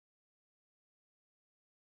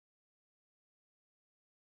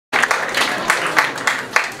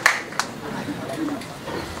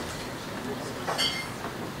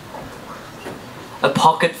A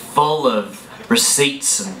pocket full of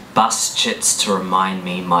receipts and bus chits to remind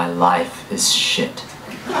me my life is shit.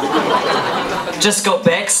 Just got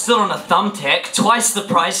back, still on a thumbtack, twice the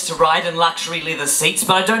price to ride in luxury leather seats,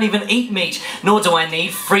 but I don't even eat meat, nor do I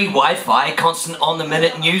need free Wi-Fi, constant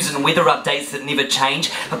on-the-minute news and weather updates that never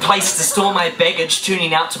change, a place to store my baggage,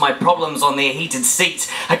 tuning out to my problems on their heated seats,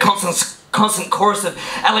 a constant chorus of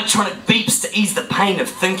electronic beeps to ease the pain of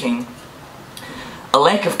thinking. A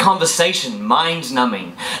lack of conversation,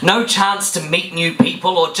 mind-numbing, no chance to meet new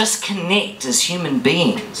people or just connect as human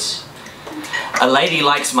beings. A lady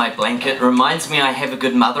likes my blanket, reminds me I have a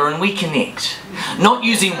good mother and we connect. Not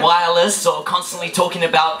using wireless or constantly talking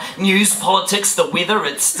about news, politics, the weather,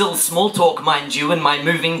 it's still small talk, mind you, in my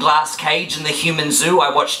moving glass cage in the human zoo.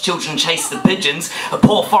 I watch children chase the pigeons, a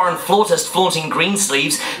poor foreign flautist flaunting green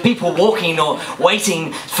sleeves, people walking or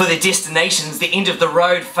waiting for their destinations, the end of the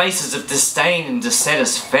road, faces of disdain and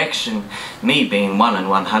dissatisfaction, me being 1 in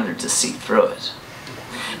 100 to see through it.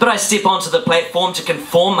 But I step onto the platform to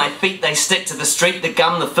conform, my feet they stick to the street, the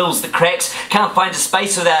gum that fills the cracks, can't find a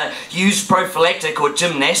space without a used prophylactic or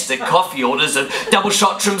gymnastic, coffee orders of double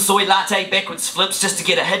shot trim soy latte backwards flips just to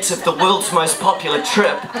get a hit of the world's most popular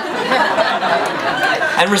trip.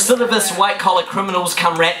 And recidivist white collar criminals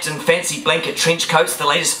come wrapped in fancy blanket trench coats, the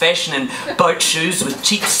latest fashion in boat shoes with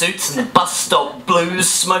cheap suits and the bus stop blues,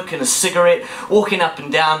 smoking a cigarette, walking up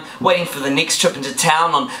and down, waiting for the next trip into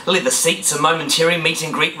town on leather seats, a momentary meet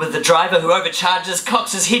and greet with the driver who overcharges,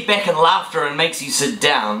 cocks his head back in laughter and makes you sit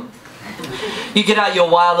down. You get out your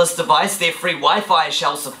wireless device, their free Wi-Fi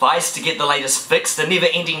shall suffice to get the latest fix, the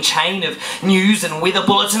never-ending chain of news and weather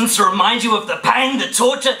bulletins to remind you of the pain, the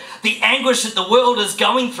torture, the anguish that the world is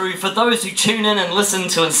going through for those who tune in and listen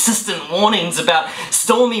to insistent warnings about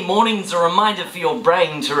stormy mornings, a reminder for your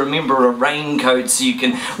brain to remember a raincoat so you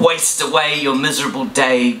can waste away your miserable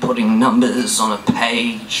day putting numbers on a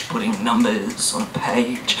page, putting numbers on a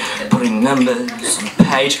page, putting numbers on a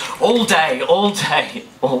page, all day, all day,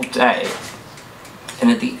 all day. And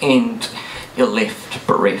at the end, you're left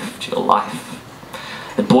bereft, your life.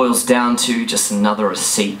 It boils down to just another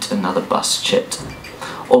receipt, another bus chit.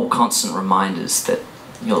 All constant reminders that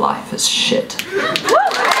your life is shit.